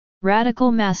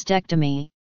Radical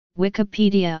mastectomy,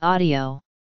 Wikipedia audio.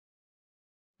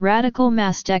 Radical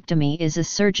mastectomy is a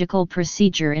surgical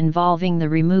procedure involving the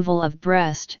removal of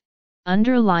breast,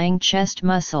 underlying chest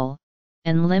muscle,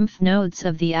 and lymph nodes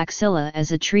of the axilla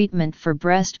as a treatment for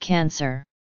breast cancer.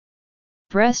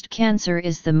 Breast cancer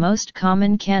is the most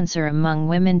common cancer among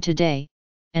women today,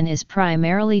 and is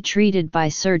primarily treated by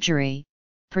surgery,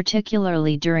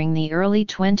 particularly during the early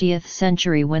 20th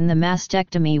century when the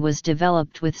mastectomy was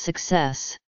developed with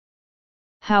success.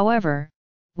 However,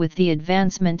 with the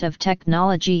advancement of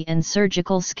technology and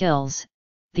surgical skills,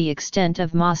 the extent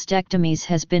of mastectomies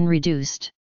has been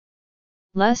reduced.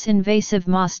 Less invasive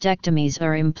mastectomies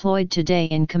are employed today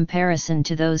in comparison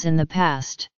to those in the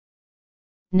past.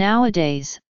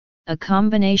 Nowadays, a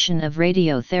combination of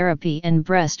radiotherapy and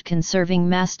breast-conserving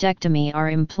mastectomy are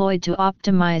employed to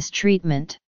optimize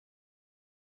treatment.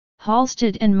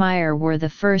 Halsted and Meyer were the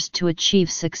first to achieve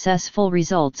successful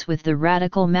results with the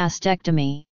radical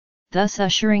mastectomy, thus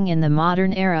ushering in the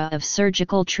modern era of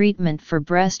surgical treatment for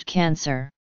breast cancer.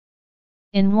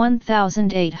 In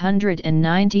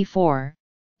 1894,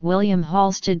 William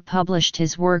Halsted published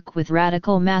his work with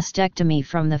radical mastectomy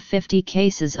from the 50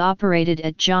 cases operated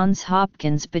at Johns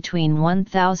Hopkins between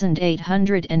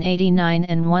 1889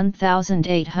 and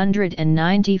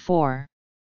 1894.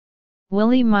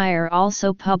 Willie Meyer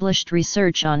also published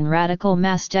research on radical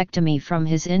mastectomy from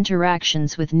his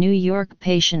interactions with New York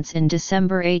patients in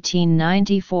December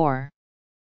 1894.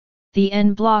 The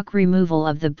en-bloc removal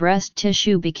of the breast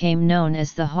tissue became known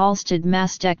as the Halsted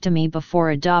mastectomy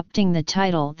before adopting the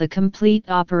title the complete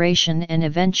operation and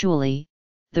eventually,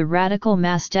 the radical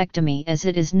mastectomy as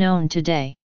it is known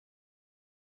today.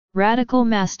 Radical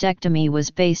mastectomy was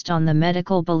based on the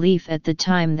medical belief at the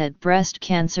time that breast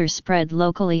cancer spread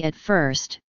locally at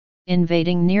first,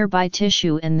 invading nearby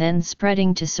tissue and then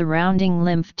spreading to surrounding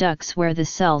lymph ducts where the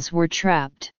cells were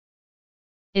trapped.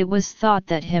 It was thought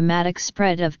that hematic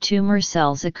spread of tumor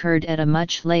cells occurred at a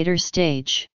much later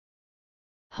stage.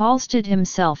 Halsted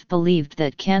himself believed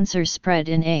that cancer spread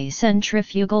in a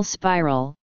centrifugal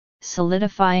spiral,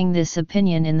 solidifying this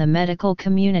opinion in the medical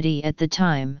community at the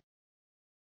time.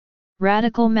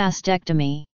 Radical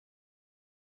mastectomy.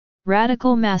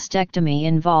 Radical mastectomy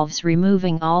involves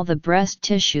removing all the breast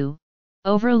tissue,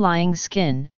 overlying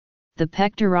skin, the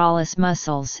pectoralis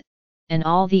muscles, and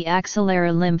all the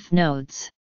axillary lymph nodes.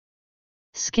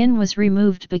 Skin was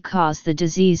removed because the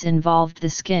disease involved the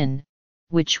skin,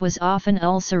 which was often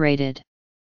ulcerated.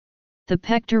 The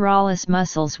pectoralis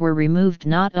muscles were removed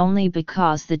not only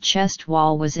because the chest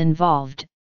wall was involved,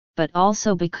 but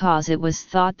also because it was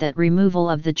thought that removal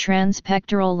of the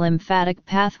transpectoral lymphatic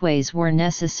pathways were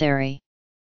necessary.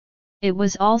 It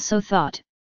was also thought,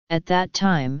 at that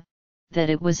time, that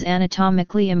it was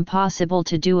anatomically impossible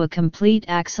to do a complete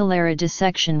axillary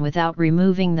dissection without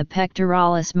removing the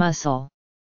pectoralis muscle.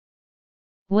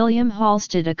 William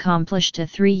Halsted accomplished a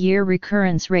 3-year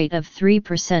recurrence rate of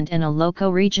 3% and a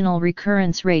loco-regional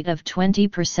recurrence rate of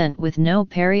 20% with no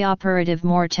perioperative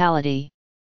mortality.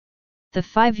 The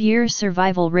 5-year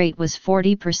survival rate was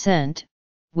 40%,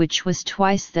 which was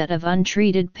twice that of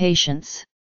untreated patients.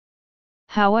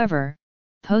 However,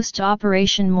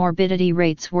 post-operation morbidity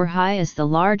rates were high as the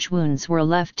large wounds were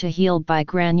left to heal by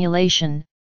granulation,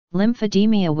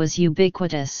 lymphedema was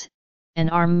ubiquitous, and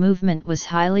arm movement was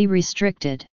highly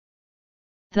restricted.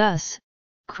 Thus,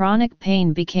 chronic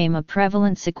pain became a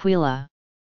prevalent sequela.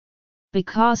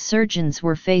 Because surgeons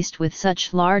were faced with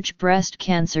such large breast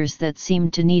cancers that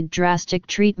seemed to need drastic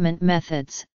treatment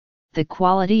methods, the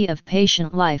quality of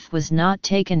patient life was not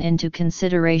taken into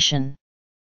consideration.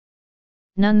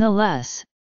 Nonetheless,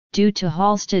 due to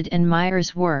Halsted and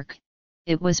Meyer's work,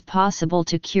 it was possible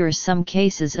to cure some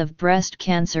cases of breast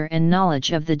cancer and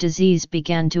knowledge of the disease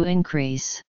began to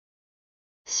increase.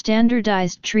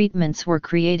 Standardized treatments were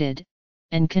created,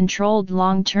 and controlled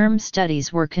long-term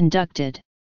studies were conducted.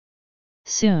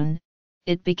 Soon,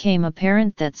 it became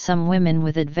apparent that some women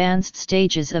with advanced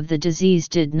stages of the disease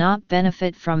did not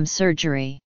benefit from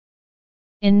surgery.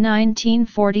 In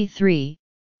 1943,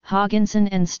 Hogginson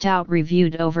and Stout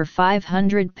reviewed over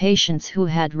 500 patients who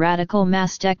had radical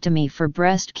mastectomy for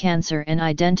breast cancer and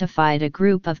identified a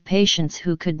group of patients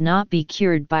who could not be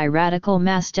cured by radical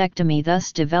mastectomy,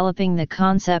 thus developing the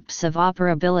concepts of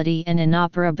operability and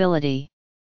inoperability.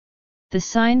 The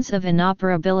signs of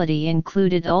inoperability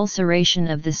included ulceration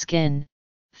of the skin,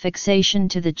 fixation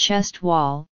to the chest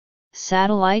wall,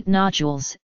 satellite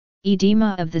nodules,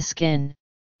 edema of the skin,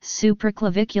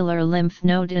 supraclavicular lymph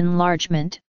node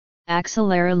enlargement,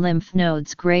 axillary lymph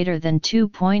nodes greater than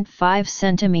 2.5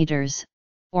 cm,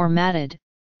 or matted,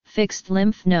 fixed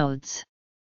lymph nodes.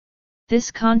 This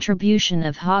contribution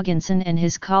of Haagensen and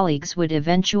his colleagues would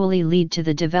eventually lead to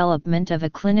the development of a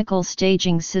clinical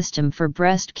staging system for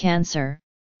breast cancer,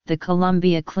 the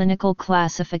Columbia Clinical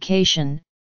Classification,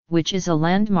 which is a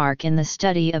landmark in the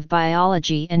study of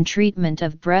biology and treatment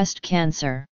of breast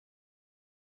cancer.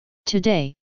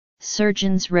 Today,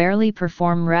 surgeons rarely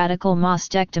perform radical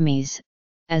mastectomies,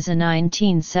 as a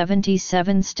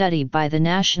 1977 study by the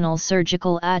National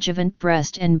Surgical Adjuvant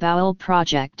Breast and Bowel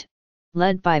Project,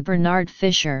 led by Bernard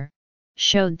Fisher,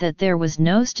 showed that there was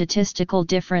no statistical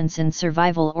difference in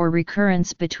survival or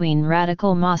recurrence between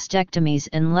radical mastectomies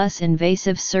and less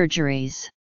invasive surgeries.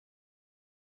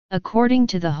 According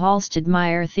to the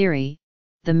Halsted-Meyer theory,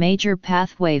 the major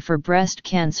pathway for breast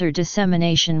cancer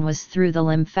dissemination was through the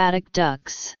lymphatic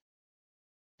ducts.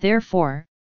 Therefore,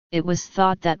 it was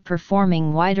thought that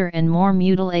performing wider and more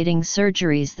mutilating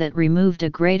surgeries that removed a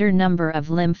greater number of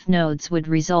lymph nodes would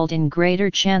result in greater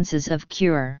chances of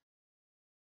cure.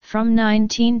 From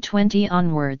 1920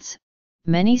 onwards,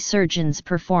 many surgeons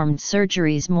performed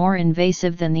surgeries more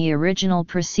invasive than the original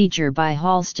procedure by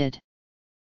Halsted.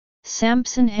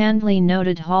 Sampson Handley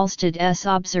noted Halsted's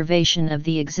observation of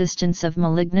the existence of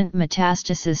malignant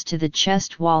metastasis to the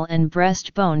chest wall and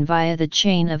breastbone via the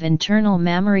chain of internal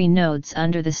mammary nodes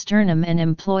under the sternum and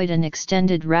employed an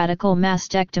extended radical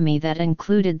mastectomy that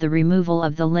included the removal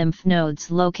of the lymph nodes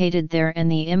located there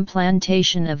and the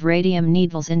implantation of radium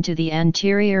needles into the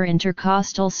anterior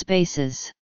intercostal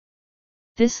spaces.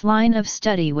 This line of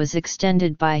study was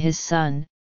extended by his son,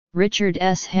 Richard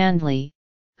S. Handley,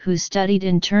 who studied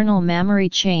internal mammary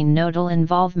chain nodal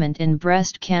involvement in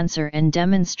breast cancer and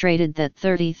demonstrated that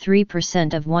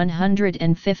 33% of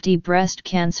 150 breast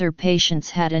cancer patients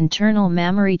had internal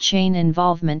mammary chain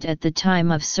involvement at the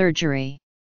time of surgery.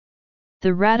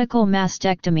 The radical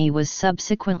mastectomy was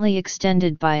subsequently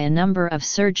extended by a number of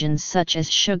surgeons such as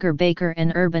Sugar Baker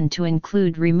and Urban to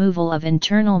include removal of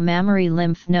internal mammary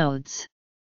lymph nodes.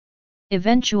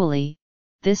 Eventually,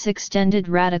 this extended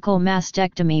radical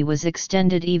mastectomy was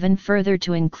extended even further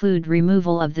to include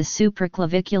removal of the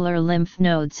supraclavicular lymph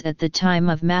nodes at the time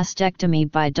of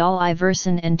mastectomy by Dahl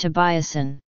Iverson and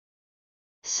Tobiasen.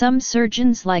 Some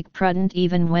surgeons like Prudent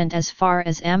even went as far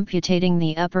as amputating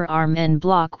the upper arm en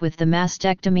bloc with the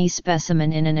mastectomy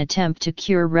specimen in an attempt to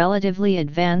cure relatively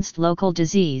advanced local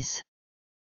disease.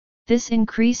 This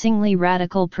increasingly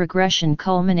radical progression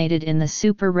culminated in the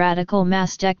supraradical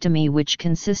mastectomy, which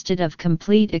consisted of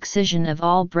complete excision of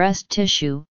all breast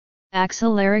tissue,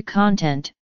 axillary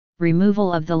content,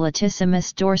 removal of the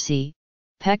latissimus dorsi,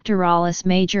 pectoralis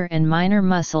major and minor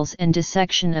muscles and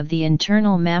dissection of the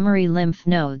internal mammary lymph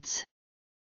nodes.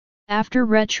 After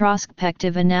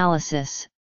retrospective analysis,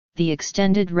 the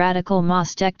extended radical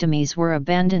mastectomies were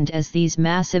abandoned as these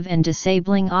massive and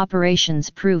disabling operations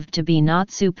proved to be not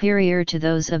superior to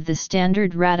those of the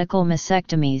standard radical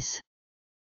mastectomies.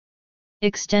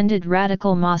 Extended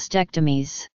radical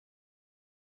mastectomies.